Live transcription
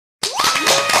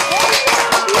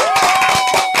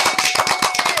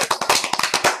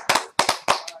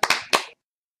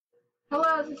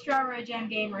Strawberry Jam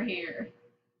Gamer here,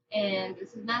 and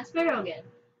this is Mad Sparrow again.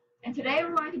 And today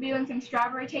we're going to be doing some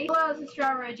strawberry taste. Hello, this is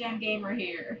Strawberry Jam Gamer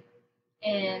here,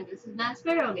 and this is Mad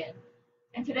Sparrow again.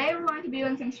 And today we're going to be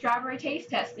doing some strawberry taste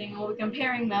testing. We'll be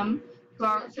comparing them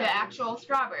to actual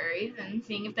strawberries and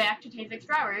seeing if they actually taste like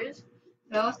strawberries.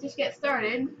 So let's just get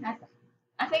started.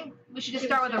 I think we should just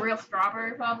start with a real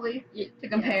strawberry probably to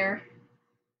compare.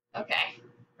 Okay,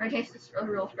 we're gonna taste this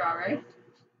real strawberry.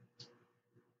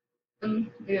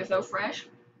 They're so fresh.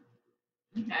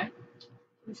 Okay.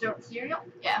 We start with cereal?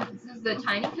 Yeah. This is the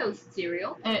Tiny Toast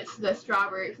cereal. And it's the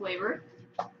strawberry flavor.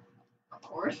 Of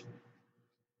course.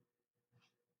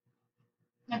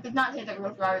 It does not taste like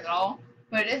real strawberries at all,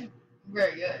 but it is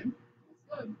very good.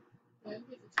 It's good.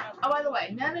 Oh, by the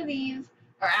way, none of these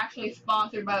are actually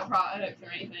sponsored by the products or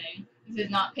anything. This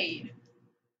is not paid.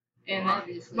 And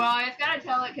obviously. Well, I just gotta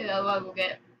tell it because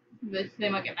otherwise they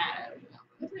might get mad at it.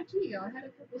 Where's my tea? I had a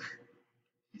couple.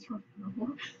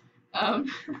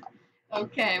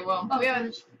 Okay, well, we have.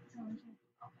 Okay,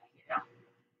 here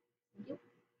you go.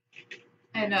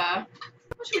 And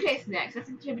what should we taste next?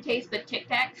 Should we taste the Tic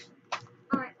Tacs?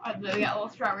 Alright. We got a little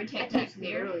strawberry Tic Tacs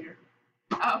here. Earlier.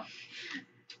 Oh.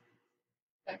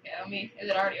 Okay, is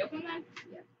it already open then?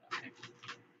 Yeah.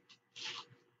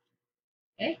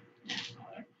 Okay.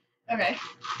 Okay.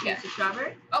 Yeah, it's a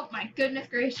strawberry. Oh my goodness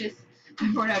gracious.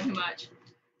 I poured out too much.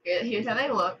 Here's how they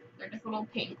look. They're just little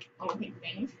pink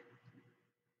things.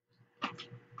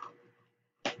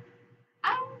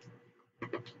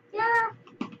 They're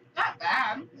not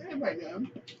bad. They're pretty good.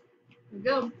 They're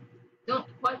good. Don't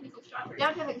quite taste like strawberry. They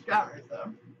don't taste like strawberries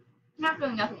though. Not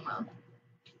doing nothing well.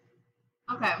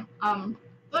 Okay.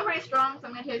 They're pretty strong, so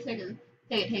I'm gonna take a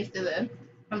taste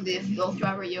of this little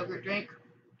strawberry yogurt drink.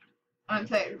 I'm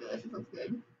excited for this. It looks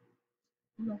good.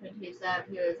 I'm not gonna taste that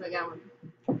because I got one.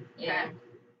 Yeah. Okay.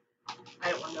 I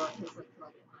don't want to know what it tastes like until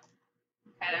I get mine.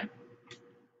 Okay then.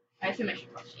 I assume I should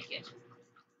shake it.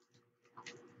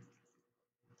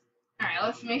 Alright,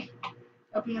 let's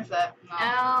open this up.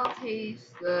 I'll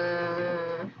taste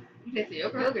the Taste the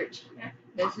yogurt. Yeah.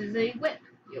 This is a whip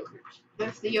yogurt.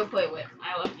 This is the Yoplait whip.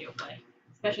 I love Yoplait.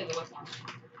 Especially the whip one.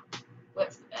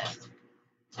 Whip's the best.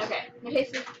 Okay, I'm gonna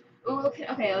taste it. Ooh, okay,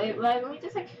 let me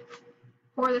just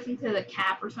pour this into the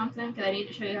cap or something, because I need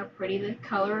to show you how pretty the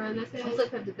color of this is. It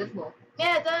looks like Pepto-Bismol.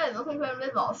 Yeah, it does. It looks like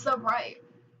Pepto-Bismol. It's so bright.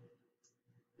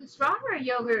 The strawberry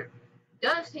yogurt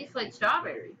does taste like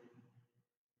strawberry.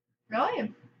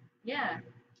 Really? Yeah.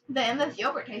 And this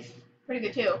yogurt tastes pretty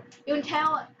good too. You can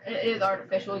tell it is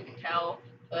artificial, you can tell,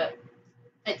 but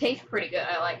it tastes pretty good.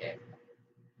 I like it.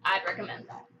 I'd recommend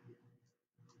that.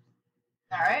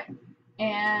 Alright.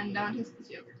 And I'm gonna taste this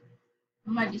yogurt.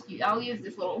 I'll use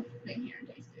this little thing here and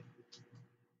taste it.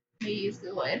 Maybe use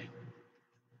the lid.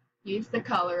 Use the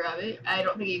color of it. I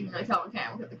don't think you can really tell on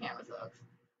camera because the camera sucks.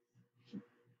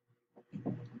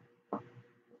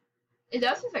 It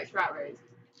does taste like strawberries.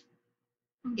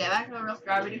 Okay, back to the real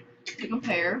strawberry to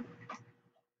compare.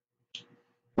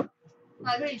 I'm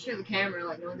pretty sure the camera,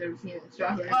 like, no one's ever seen a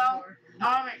strawberry Well, before. I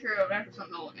want to make sure that's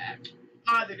something to look at.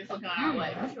 Oh, they're just looking at our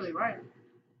way. That's really right.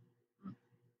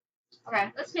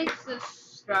 Okay. Let's taste this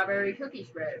strawberry cookie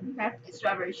spread. Okay. It's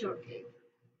strawberry shortcake.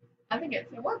 I think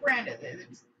it's. What brand is it?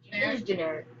 It's It generic. is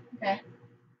generic. Okay.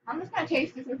 I'm just gonna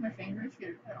taste this with my fingers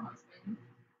because I don't have a spoon.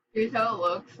 Here's how it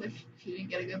looks. If you didn't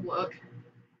get a good look.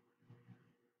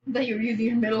 I thought you were using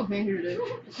your middle finger to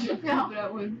No.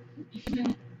 That one.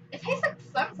 It tastes like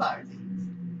sunflower seeds.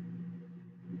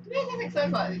 To me, it tastes like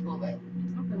sunflower seeds a little bit.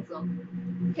 I think so.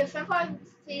 Because sunflower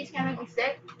seeds kind of make me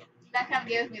sick. That kind of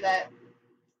gives me that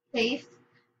taste.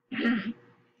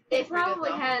 It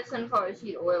probably has sunflower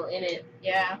seed oil in it.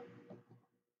 Yeah.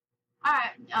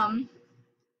 Alright,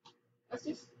 let's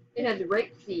just. It has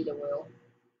rapeseed oil.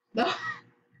 The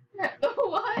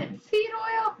what? Seed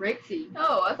oil? Rapeseed.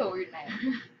 Oh, that's a weird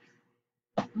name.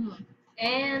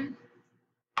 And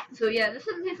so yeah, this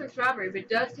doesn't taste like strawberry, but it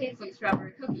does taste like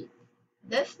strawberry cookie.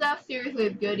 This stuff seriously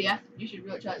is good. Yeah, you should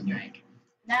really try this drink.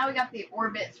 Now we got the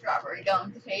Orbit strawberry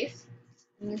gum to taste.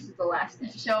 And this is the last thing.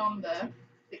 To show them the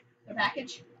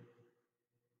package.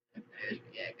 There you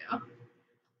go.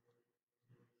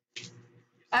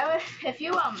 If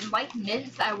you like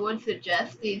mints, I would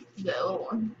suggest the little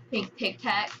pink Tic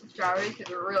Tacs with strawberries because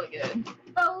they're really good.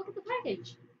 Oh, look at the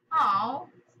package. Oh,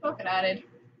 polka dotted.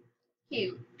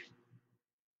 Cute.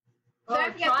 Oh, Sorry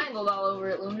if you guys keep- triangled all over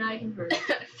it. Illuminati confirmed.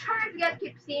 Sorry if you guys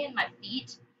keep seeing my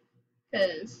feet,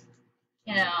 because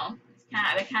they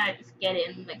kind of just get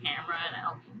in the camera and I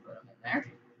don't even put them in there.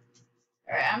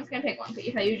 All right, I'm just gonna take one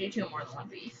piece. I usually chew more than one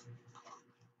piece.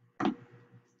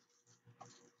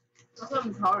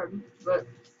 Something's hard, but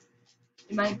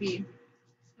it might be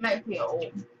Might be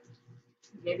old.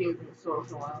 Maybe it was in the store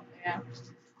for a while. Yeah.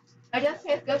 It does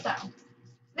taste good though.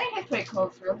 They taste pretty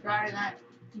close to real dry, not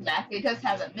exactly. It does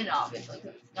have that mint obviously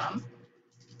because it's gum.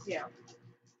 Yeah.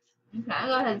 Okay, I'll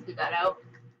go ahead and spit that out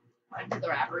into the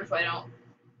wrapper so I don't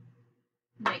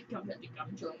make completely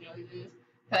gum chewing noises.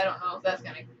 I don't know if that's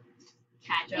gonna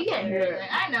catch up. You can't hear it.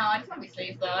 I know, I just want to be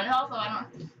safe though, and also I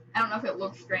don't know if it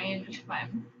looks strange if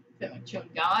I'm chewing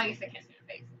gum. I guess I can't see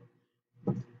my face.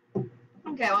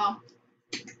 Okay, well,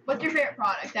 what's your favorite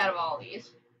product out of all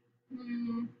these?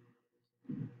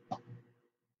 I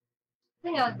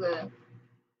think I like the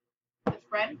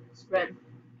spread? spread.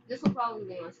 This will probably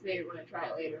be my favorite when I try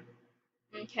it later.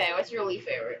 Okay, what's your least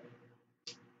favorite?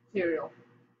 Cereal.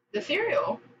 The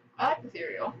cereal. I like the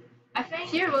cereal. I think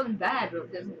Cereal wasn't bad, but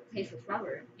it doesn't taste like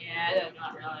strawberry. yeah, it does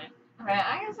not really. Okay,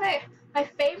 I'm gonna say my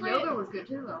favorite. Yogurt was good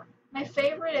too, though. My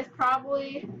favorite is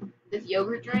probably this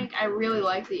yogurt drink. I really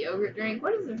like the yogurt drink.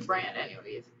 What is this brand,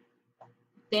 anyways?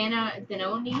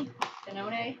 Danone.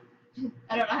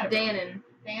 I don't know how to. Dannon.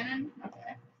 Dannon.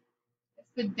 Okay.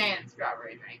 It's the Dan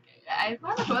strawberry drink. How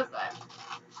much was that?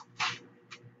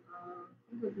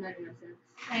 It was 99 cents.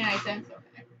 99 cents.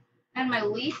 Okay. And my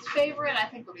least favorite, I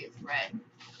think, would be the spread.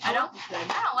 I don't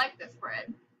like the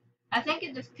spread. I think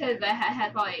it's just because it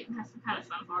has some kind of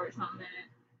sunflower or something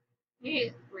in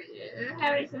it. Does it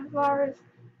have any sunflowers?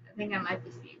 I think I might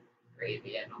just be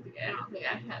crazy. I don't think it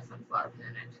has sunflowers in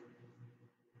it.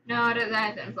 No, it doesn't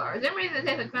have sunflowers. For some reason it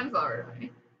tastes like sunflower to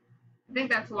me. I think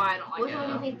that's why I don't like Which it. one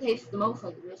do you think tastes the most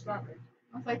like the real strawberry?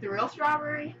 It's like the real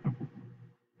strawberry.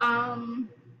 Probably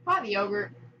the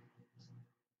yogurt.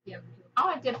 Yeah. I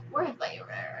want to dip. Where's the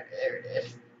yogurt? There it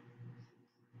is.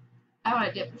 I want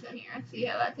to dip this in here and see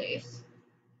how that tastes.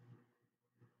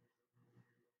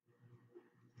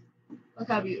 Look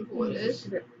how beautiful it is.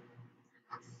 That's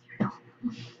good.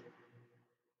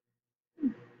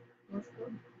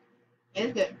 It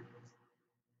is good.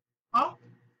 Well,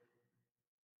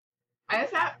 I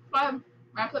guess that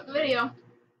wraps up the video.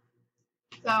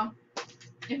 So,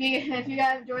 if you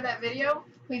guys enjoyed that video,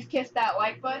 please kiss that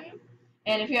like button.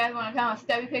 And if you guys want to come on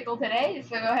Stubby Pickle today, just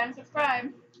go ahead and subscribe.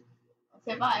 I'll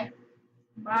say bye.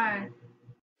 Bye.